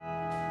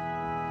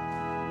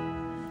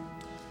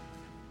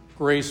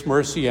Grace,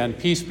 mercy, and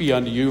peace be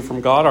unto you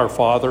from God our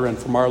Father and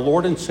from our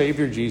Lord and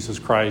Savior Jesus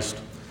Christ.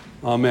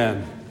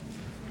 Amen.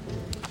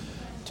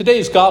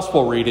 Today's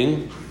gospel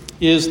reading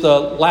is the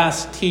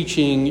last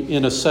teaching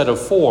in a set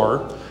of 4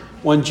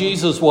 when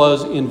Jesus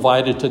was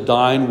invited to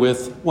dine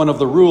with one of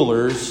the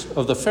rulers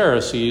of the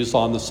Pharisees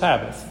on the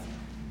Sabbath.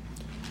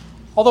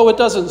 Although it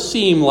doesn't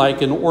seem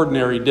like an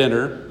ordinary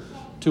dinner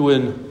to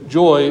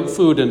enjoy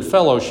food and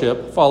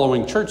fellowship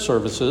following church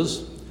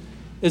services,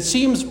 it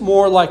seems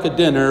more like a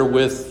dinner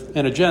with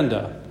an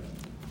agenda.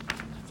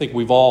 I think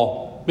we've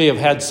all may have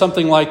had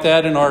something like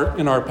that in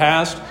our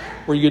past,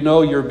 where you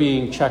know you're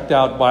being checked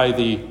out by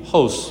the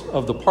hosts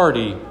of the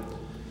party.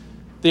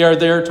 They are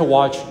there to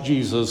watch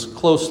Jesus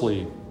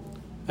closely,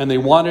 and they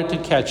wanted to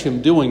catch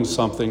him doing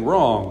something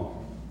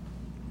wrong.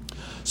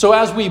 So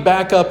as we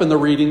back up in the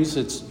readings,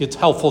 it's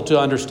helpful to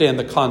understand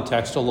the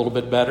context a little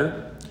bit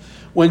better.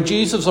 When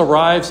Jesus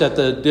arrives at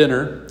the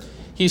dinner,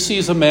 he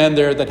sees a man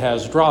there that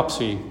has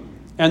dropsy.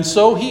 And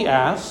so he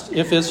asks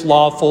if it's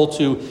lawful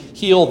to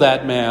heal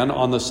that man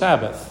on the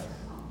Sabbath.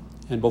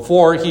 And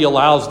before he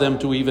allows them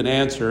to even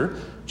answer,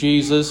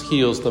 Jesus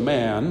heals the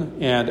man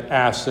and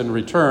asks in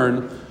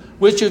return,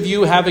 "Which of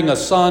you, having a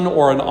son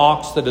or an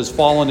ox that has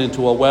fallen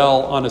into a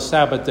well on a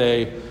Sabbath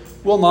day,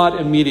 will not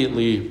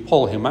immediately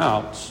pull him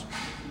out?"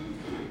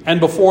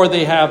 And before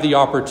they have the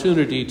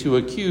opportunity to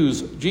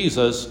accuse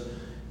Jesus,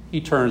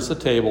 he turns the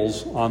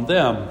tables on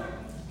them.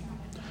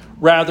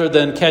 Rather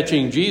than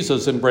catching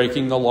Jesus and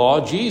breaking the law,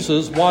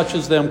 Jesus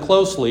watches them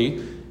closely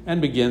and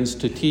begins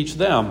to teach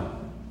them.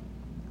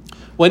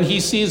 When he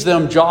sees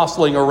them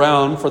jostling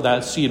around for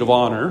that seat of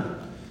honor,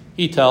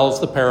 he tells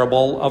the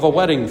parable of a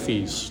wedding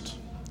feast.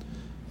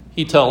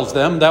 He tells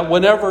them that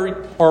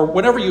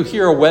whenever you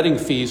hear a wedding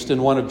feast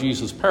in one of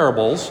Jesus'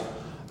 parables,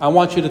 I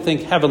want you to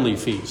think heavenly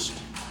feast.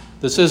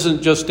 This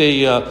isn't just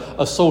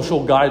a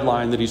social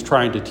guideline that he's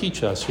trying to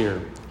teach us here.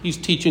 He's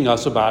teaching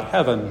us about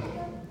heaven.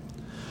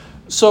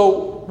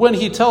 So when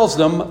he tells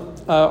them,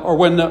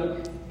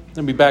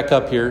 let me back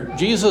up here.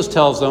 Jesus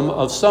tells them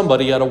of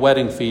somebody at a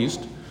wedding feast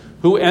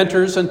who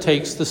enters and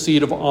takes the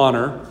seat of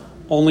honor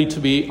only to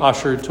be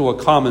ushered to a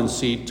common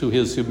seat to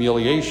his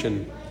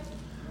humiliation.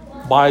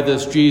 By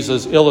this,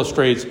 Jesus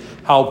illustrates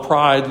how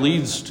pride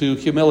leads to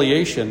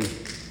humiliation.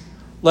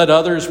 Let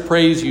others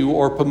praise you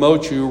or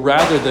promote you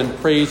rather than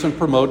praise and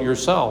promote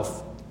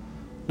yourself.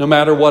 No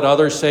matter what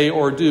others say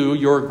or do,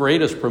 your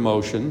greatest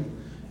promotion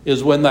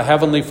is when the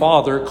Heavenly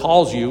Father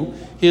calls you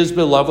his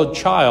beloved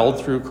child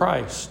through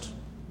Christ.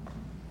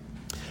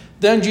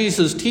 Then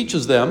Jesus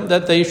teaches them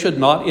that they should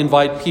not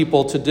invite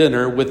people to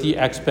dinner with the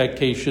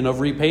expectation of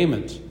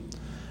repayment.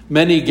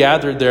 Many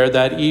gathered there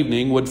that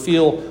evening would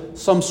feel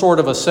some sort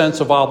of a sense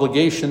of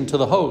obligation to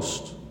the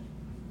host.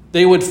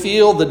 They would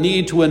feel the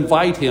need to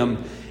invite him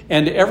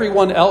and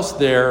everyone else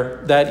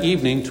there that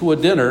evening to a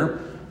dinner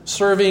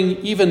serving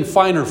even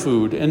finer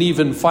food and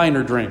even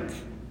finer drink.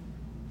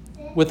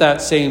 With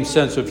that same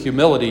sense of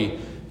humility,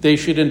 they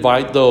should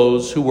invite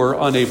those who were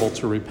unable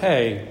to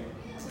repay.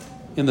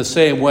 In the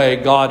same way,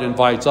 God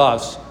invites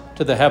us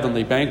to the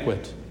heavenly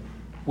banquet.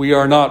 We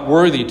are not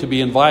worthy to be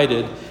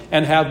invited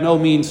and have no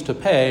means to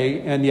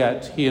pay, and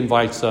yet he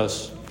invites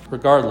us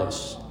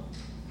regardless.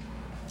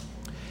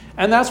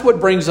 And that's what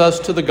brings us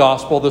to the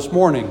gospel this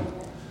morning.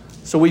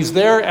 So he's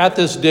there at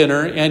this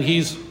dinner, and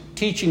he's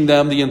teaching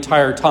them the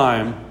entire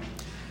time.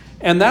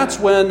 And that's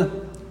when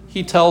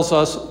he tells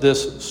us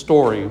this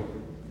story.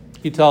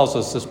 He tells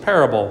us this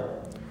parable,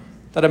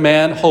 that a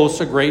man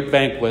hosts a great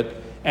banquet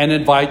and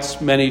invites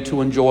many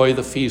to enjoy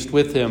the feast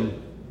with him.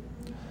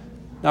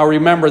 Now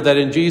remember that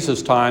in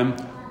Jesus' time,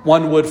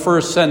 one would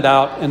first send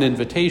out an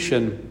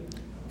invitation.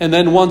 And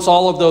then once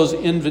all of those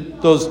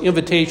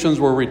invitations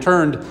were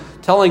returned,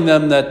 telling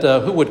them that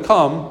who would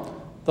come,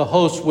 the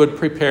host would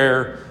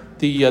prepare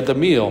the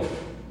meal.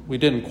 We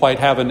didn't quite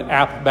have an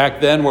app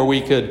back then where we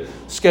could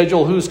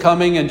schedule who's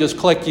coming and just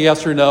click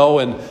yes or no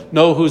and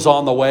know who's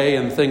on the way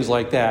and things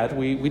like that.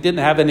 We didn't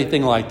have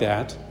anything like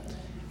that.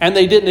 And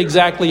they didn't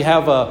exactly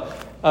have a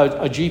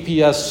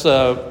GPS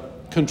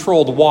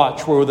controlled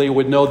watch where they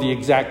would know the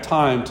exact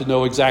time to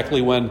know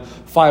exactly when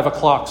 5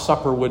 o'clock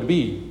supper would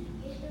be.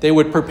 They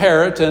would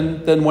prepare it,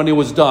 and then when it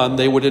was done,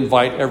 they would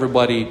invite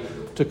everybody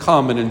to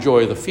come and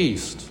enjoy the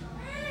feast.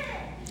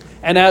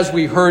 And as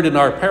we heard in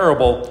our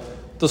parable,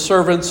 the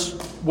servants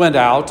went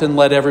out and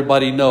let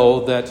everybody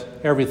know that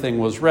everything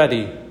was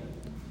ready.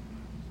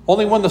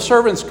 Only when the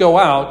servants go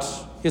out,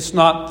 it's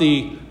not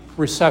the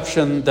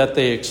reception that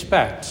they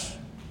expect.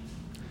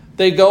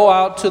 They go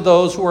out to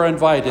those who are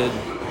invited,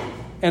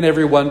 and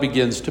everyone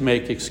begins to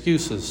make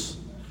excuses.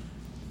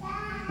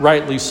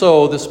 Rightly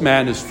so, this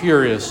man is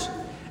furious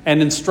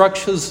and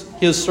instructs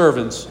his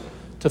servants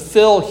to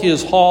fill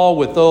his hall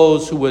with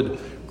those who would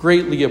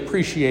greatly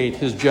appreciate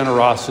his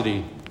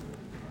generosity.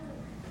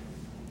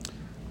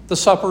 The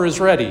supper is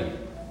ready,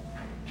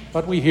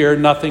 but we hear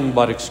nothing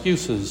but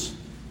excuses.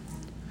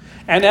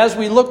 And as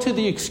we look to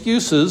the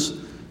excuses,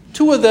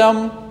 two of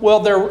them,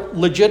 they're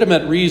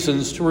legitimate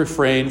reasons to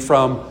refrain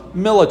from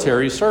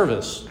military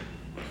service.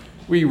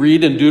 We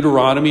read in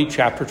Deuteronomy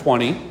chapter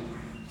 20,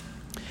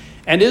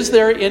 And is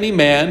there any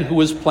man who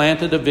has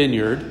planted a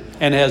vineyard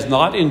and has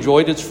not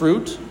enjoyed its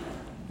fruit?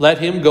 Let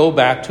him go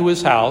back to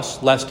his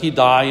house, lest he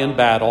die in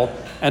battle,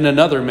 and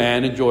another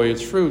man enjoy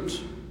its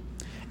fruit.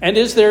 And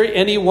is there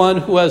anyone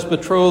who has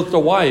betrothed a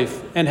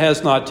wife and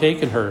has not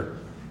taken her?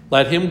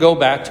 Let him go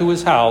back to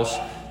his house,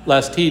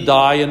 lest he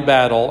die in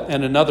battle,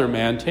 and another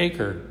man take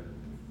her.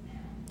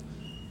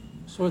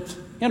 So it's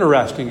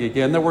interesting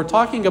again that we're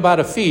talking about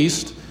a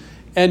feast,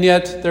 and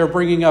yet they're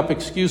bringing up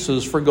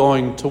excuses for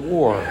going to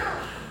war.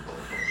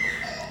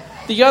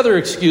 The other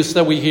excuse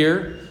that we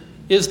hear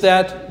is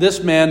that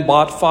this man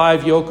bought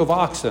 5 yoke of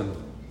oxen.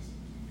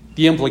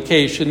 The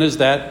implication is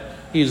that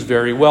he's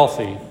very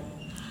wealthy.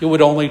 It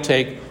would only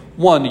take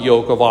 1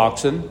 yoke of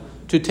oxen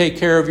to take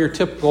care of your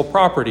typical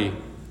property.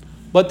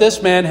 But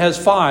this man has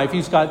 5.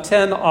 He's got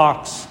 10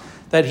 ox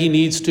that he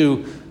needs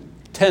to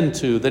tend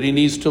to, that he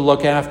needs to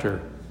look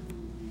after.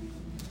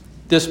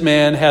 This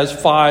man has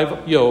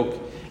 5 yoke,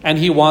 and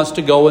he wants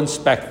to go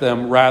inspect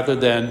them rather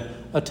than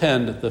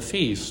attend the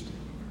feast.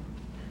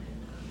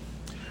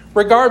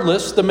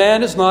 Regardless, the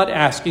man is not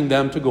asking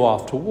them to go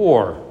off to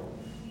war.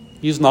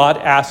 He's not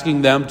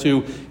asking them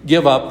to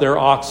give up their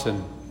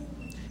oxen.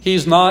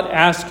 He's not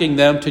asking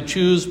them to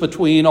choose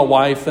between a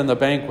wife and the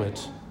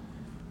banquet.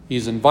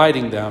 He's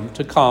inviting them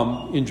to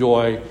come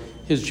enjoy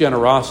his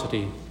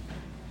generosity.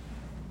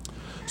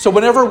 So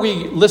whenever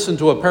we listen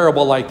to a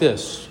parable like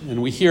this,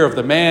 and we hear of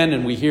the man,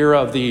 and we hear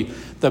of the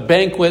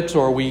banquet,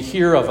 or we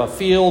hear of a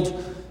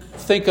field,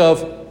 think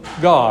of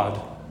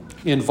God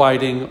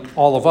inviting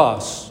all of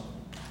us.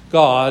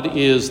 God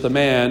is the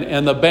man,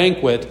 and the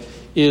banquet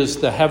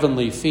is the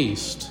heavenly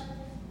feast.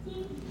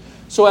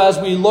 So as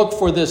we look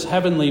for this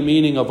heavenly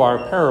meaning of our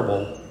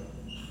parable,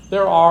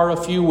 there are a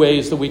few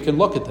ways that we can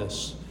look at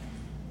this.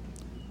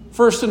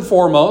 First and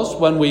foremost,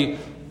 when we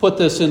put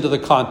this into the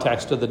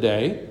context of the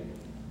day,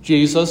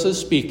 Jesus is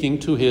speaking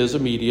to his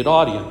immediate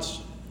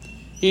audience.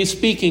 He's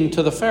speaking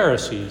to the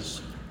Pharisees.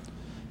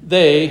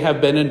 They have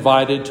been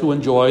invited to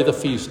enjoy the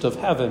feast of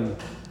heaven,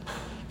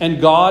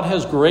 and God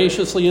has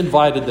graciously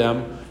invited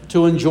them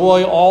to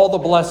enjoy all the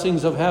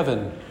blessings of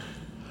heaven.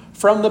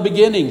 From the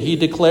beginning, he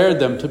declared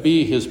them to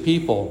be his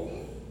people.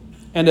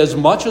 And as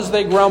much as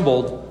they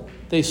grumbled,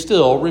 they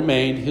still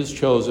remained his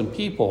chosen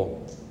people.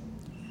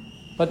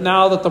 But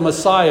now that the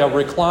Messiah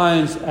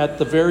reclines at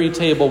the very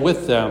table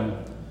with them,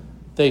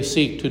 they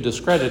seek to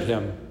discredit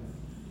him.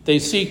 They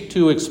seek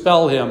to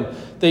expel him.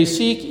 They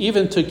seek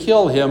even to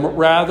kill him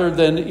rather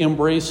than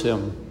embrace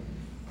him.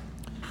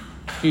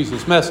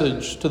 Jesus'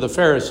 message to the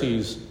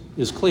Pharisees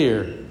is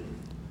clear.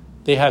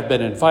 They have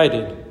been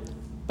invited,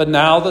 but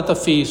now that the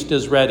feast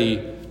is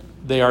ready,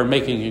 they are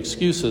making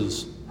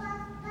excuses.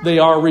 They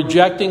are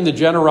rejecting the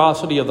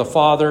generosity of the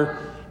Father,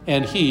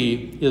 and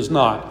he is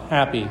not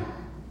happy.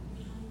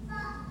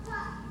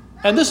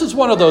 And this is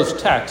one of those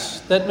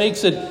texts that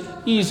makes it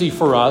easy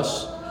for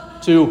us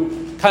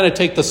to kind of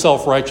take the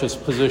self-righteous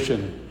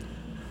position,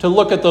 to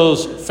look at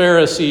those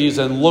Pharisees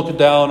and look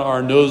down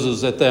our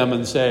noses at them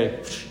and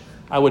say,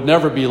 I would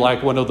never be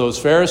like one of those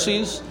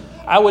Pharisees.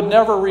 I would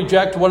never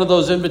reject one of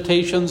those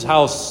invitations.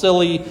 How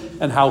silly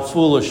and how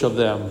foolish of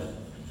them.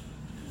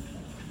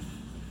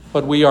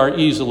 But we are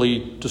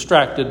easily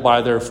distracted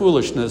by their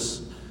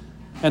foolishness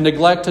and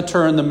neglect to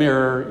turn the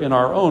mirror in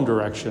our own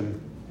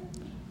direction.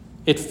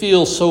 It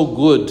feels so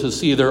good to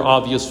see their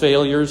obvious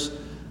failures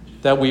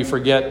that we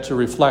forget to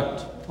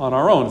reflect on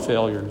our own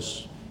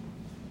failures.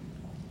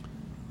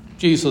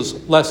 Jesus'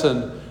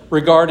 lesson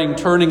regarding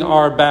turning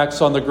our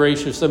backs on the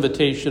gracious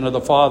invitation of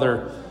the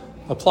Father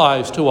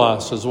applies to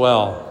us as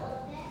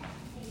well.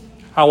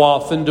 How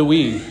often do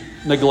we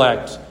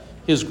neglect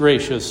his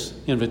gracious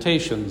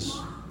invitations?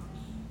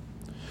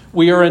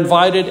 We are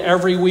invited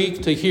every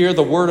week to hear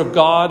the word of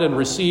God and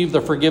receive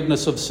the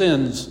forgiveness of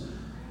sins,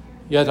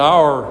 yet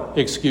our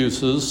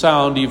excuses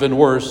sound even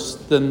worse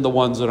than the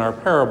ones in our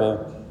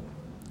parable.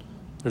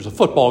 There's a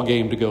football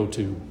game to go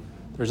to.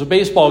 There's a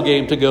baseball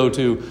game to go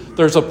to.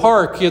 There's a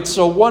park. It's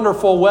a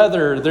wonderful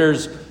weather.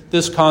 There's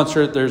this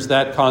concert. There's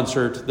that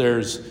concert.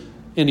 There's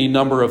any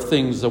number of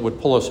things that would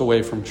pull us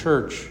away from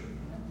church.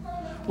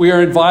 We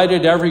are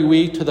invited every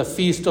week to the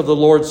feast of the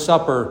Lord's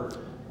Supper,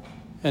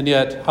 and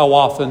yet how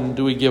often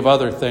do we give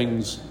other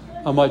things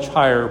a much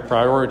higher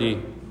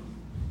priority?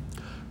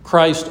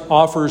 Christ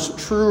offers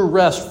true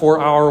rest for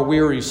our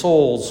weary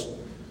souls,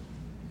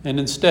 and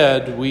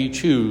instead we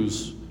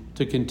choose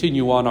to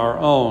continue on our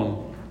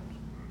own.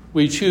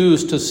 We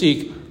choose to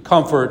seek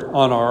comfort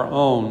on our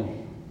own.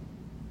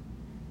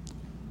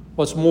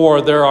 What's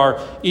more, there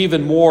are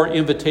even more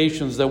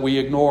invitations that we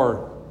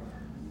ignore.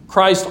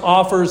 Christ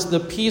offers the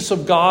peace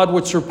of God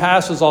which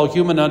surpasses all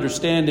human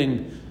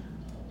understanding.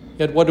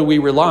 Yet what do we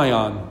rely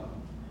on?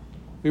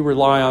 We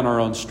rely on our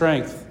own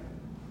strength.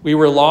 We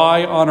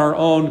rely on our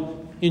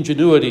own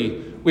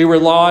ingenuity. We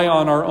rely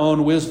on our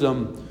own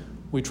wisdom.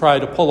 We try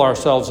to pull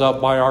ourselves up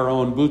by our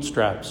own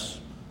bootstraps.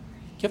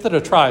 Give it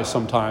a try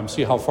sometime.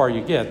 See how far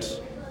you get.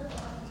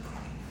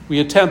 We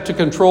attempt to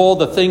control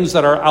the things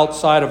that are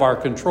outside of our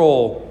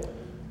control.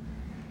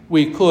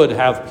 We could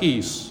have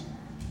peace,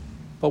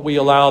 but we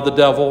allow the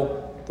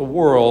devil, the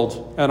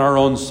world, and our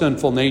own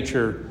sinful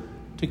nature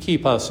to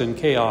keep us in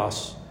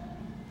chaos.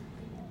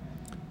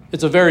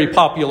 It's a very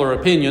popular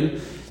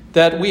opinion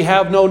that we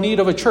have no need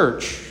of a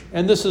church,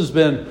 and this has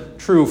been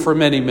true for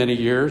many, many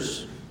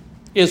years.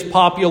 It's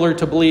popular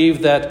to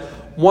believe that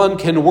one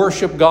can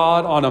worship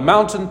God on a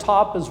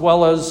mountaintop as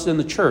well as in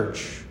the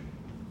church.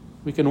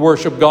 We can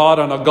worship God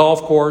on a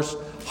golf course,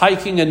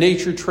 hiking a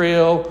nature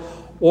trail,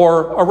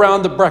 or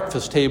around the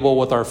breakfast table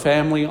with our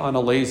family on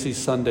a lazy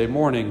Sunday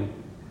morning.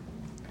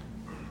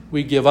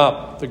 We give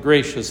up the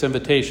gracious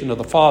invitation of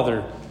the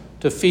Father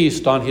to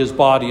feast on his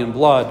body and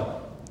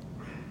blood,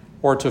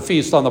 or to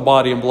feast on the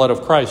body and blood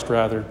of Christ,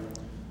 rather.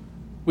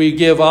 We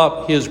give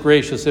up his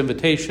gracious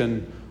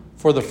invitation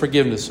for the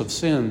forgiveness of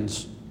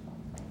sins,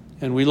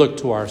 and we look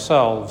to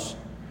ourselves.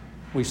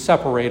 We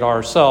separate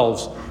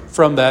ourselves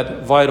from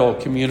that vital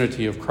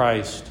community of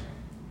Christ.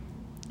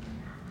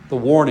 The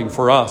warning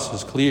for us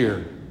is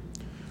clear.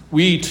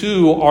 We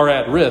too are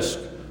at risk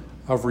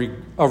of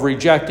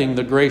rejecting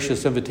the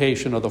gracious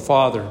invitation of the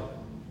Father.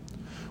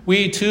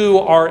 We too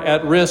are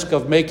at risk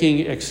of making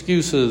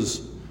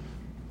excuses,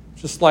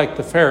 just like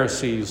the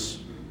Pharisees.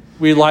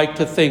 We like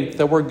to think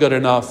that we're good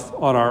enough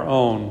on our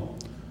own.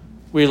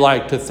 We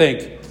like to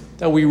think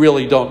that we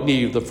really don't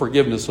need the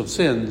forgiveness of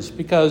sins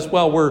because,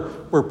 well,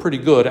 we're pretty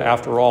good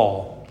after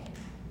all.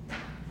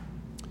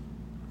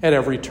 At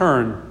every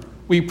turn,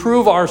 we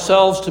prove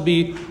ourselves to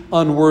be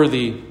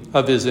unworthy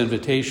of his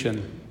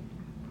invitation.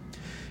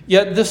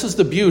 Yet this is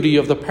the beauty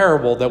of the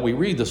parable that we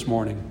read this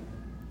morning.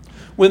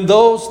 When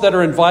those that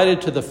are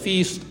invited to the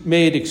feast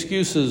made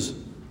excuses,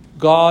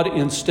 God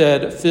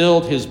instead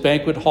filled his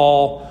banquet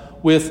hall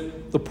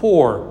with the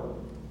poor,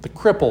 the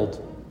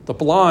crippled, the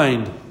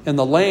blind, and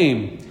the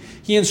lame.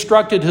 He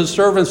instructed his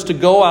servants to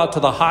go out to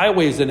the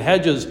highways and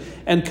hedges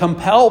and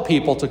compel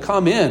people to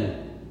come in,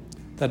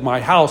 that my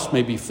house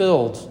may be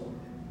filled.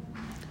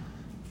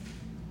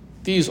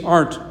 These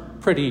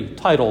aren't pretty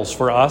titles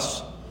for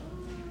us,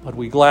 but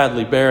we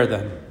gladly bear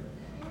them.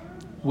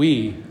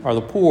 We are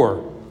the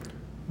poor.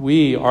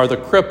 We are the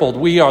crippled.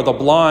 We are the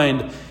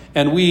blind.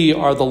 And we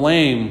are the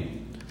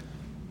lame.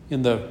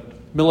 In the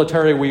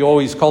military, we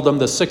always called them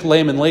the sick,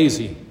 lame, and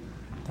lazy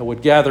that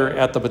would gather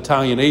at the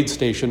battalion aid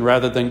station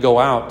rather than go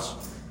out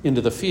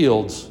into the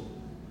fields.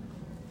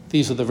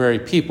 These are the very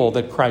people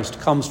that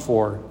Christ comes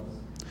for.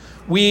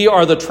 We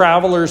are the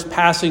travelers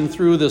passing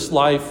through this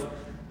life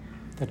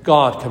that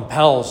God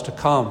compels to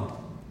come.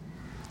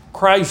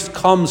 Christ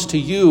comes to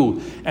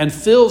you and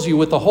fills you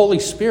with the Holy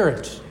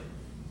Spirit.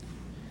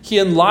 He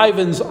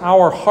enlivens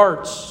our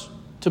hearts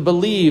to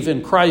believe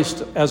in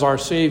Christ as our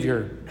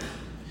Savior.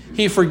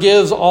 He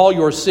forgives all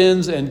your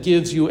sins and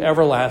gives you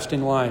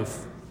everlasting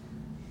life.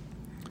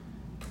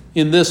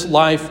 In this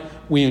life,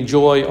 we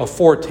enjoy a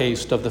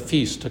foretaste of the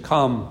feast to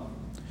come.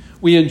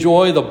 We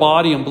enjoy the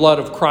body and blood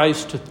of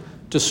Christ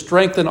to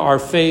strengthen our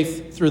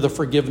faith through the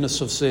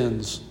forgiveness of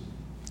sins.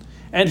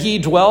 And he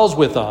dwells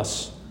with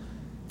us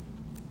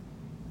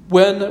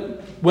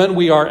when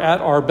we are at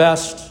our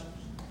best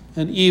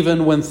and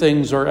even when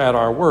things are at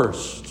our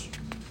worst.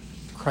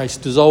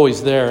 Christ is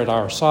always there at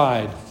our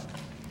side.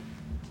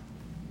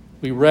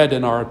 We read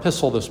in our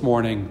epistle this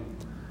morning,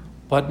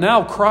 but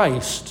now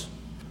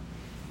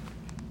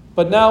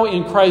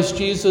in Christ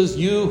Jesus,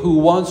 you who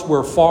once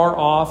were far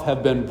off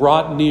have been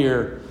brought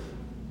near,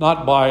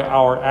 not by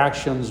our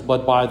actions,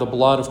 but by the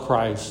blood of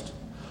Christ.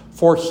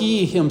 For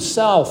he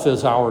himself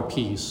is our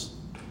peace,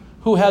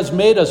 who has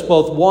made us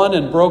both one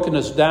and broken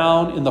us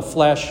down in the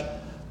flesh,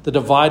 the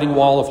dividing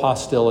wall of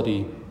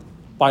hostility,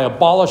 by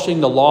abolishing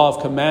the law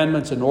of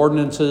commandments and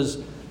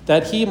ordinances,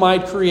 that he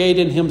might create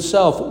in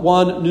himself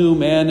one new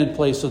man in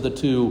place of the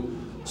two,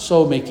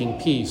 so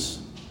making peace,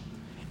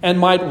 and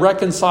might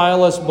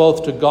reconcile us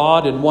both to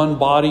God in one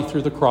body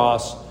through the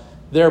cross,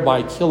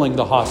 thereby killing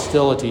the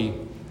hostility.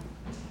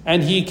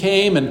 And he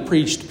came and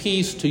preached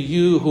peace to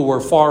you who were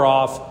far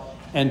off,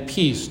 and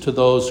peace to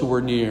those who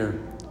were near.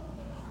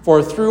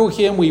 For through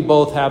him we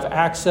both have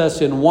access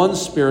in one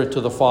Spirit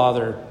to the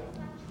Father.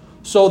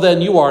 So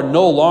then you are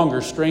no longer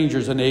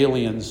strangers and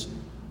aliens,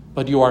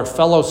 but you are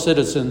fellow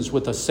citizens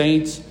with the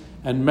saints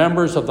and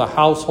members of the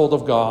household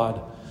of God,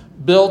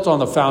 built on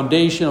the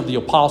foundation of the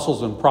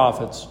apostles and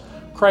prophets,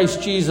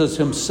 Christ Jesus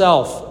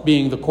himself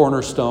being the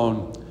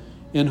cornerstone,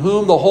 in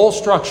whom the whole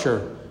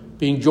structure,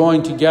 being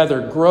joined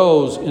together,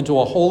 grows into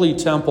a holy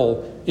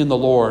temple in the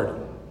Lord.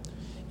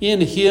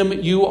 In him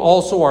you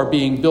also are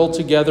being built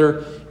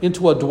together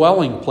into a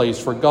dwelling place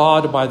for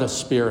God by the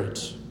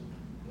Spirit.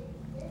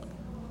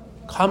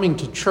 Coming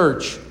to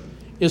church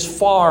is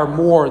far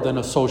more than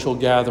a social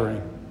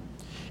gathering.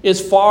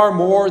 It's far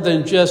more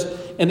than just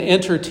an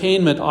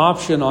entertainment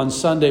option on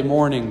Sunday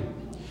morning.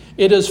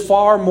 It is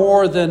far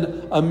more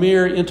than a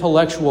mere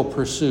intellectual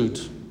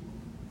pursuit.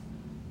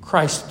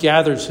 Christ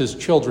gathers his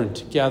children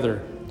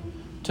together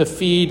to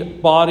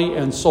feed body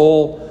and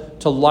soul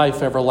to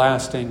life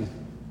everlasting.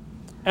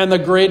 And the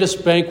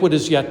greatest banquet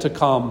is yet to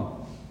come.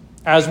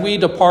 As we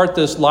depart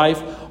this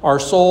life, our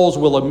souls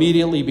will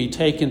immediately be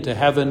taken to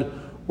heaven,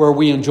 where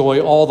we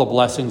enjoy all the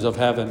blessings of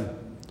heaven.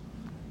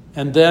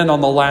 And then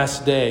on the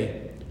last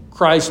day,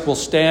 Christ will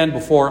stand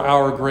before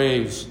our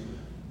graves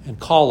and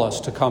call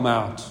us to come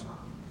out.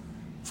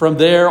 From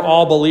there,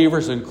 all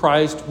believers in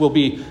Christ will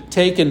be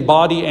taken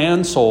body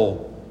and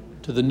soul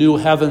to the new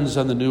heavens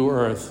and the new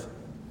earth,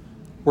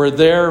 where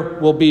there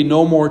will be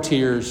no more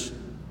tears,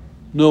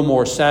 no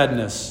more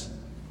sadness,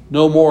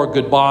 no more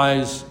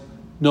goodbyes,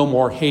 no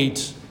more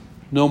hate,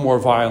 no more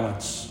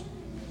violence.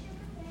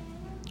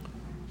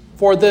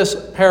 For this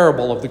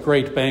parable of the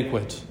great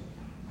banquet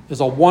is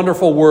a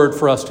wonderful word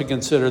for us to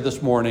consider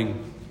this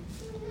morning.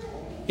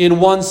 In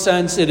one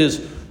sense, it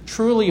is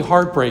truly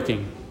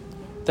heartbreaking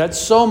that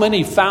so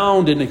many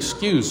found an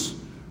excuse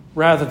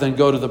rather than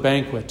go to the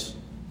banquet.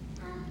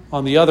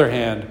 On the other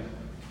hand,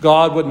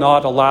 God would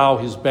not allow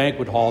his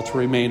banquet hall to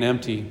remain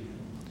empty.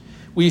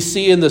 We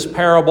see in this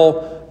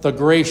parable the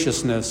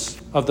graciousness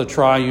of the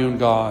triune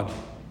God.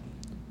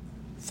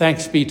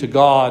 Thanks be to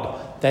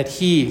God that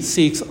he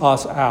seeks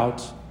us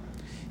out.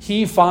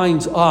 He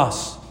finds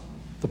us,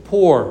 the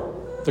poor,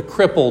 the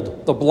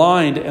crippled, the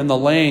blind, and the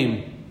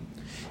lame.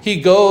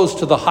 He goes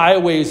to the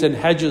highways and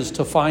hedges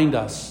to find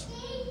us.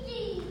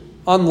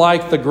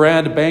 Unlike the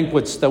grand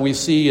banquets that we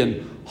see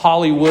in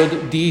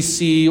Hollywood,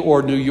 D.C.,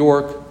 or New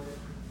York,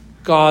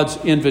 God's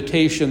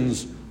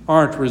invitations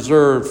aren't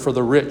reserved for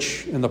the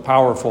rich and the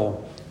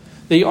powerful.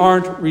 They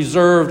aren't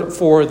reserved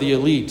for the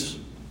elite.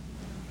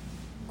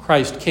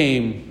 Christ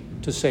came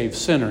to save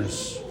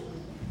sinners.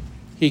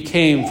 He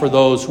came for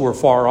those who were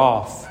far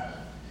off.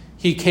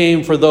 He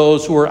came for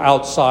those who were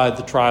outside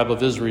the tribe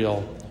of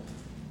Israel.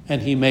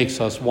 And he makes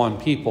us one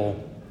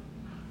people.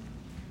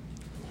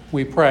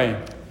 We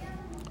pray.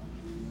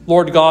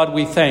 Lord God,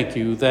 we thank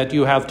you that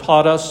you have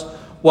taught us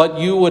what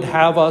you would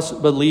have us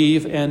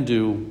believe and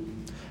do.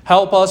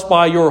 Help us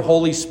by your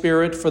Holy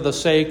Spirit, for the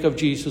sake of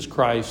Jesus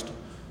Christ,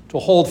 to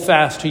hold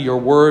fast to your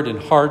word in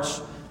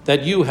hearts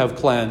that you have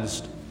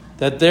cleansed,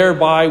 that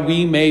thereby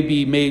we may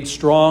be made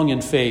strong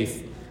in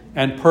faith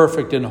and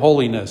perfect in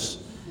holiness,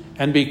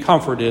 and be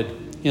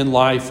comforted in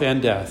life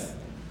and death.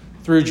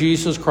 Through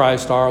Jesus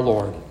Christ our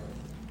Lord.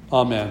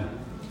 Amen.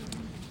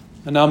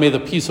 And now may the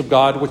peace of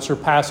God, which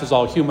surpasses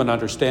all human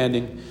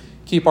understanding,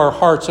 keep our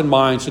hearts and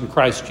minds in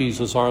Christ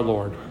Jesus our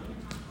Lord.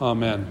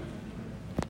 Amen.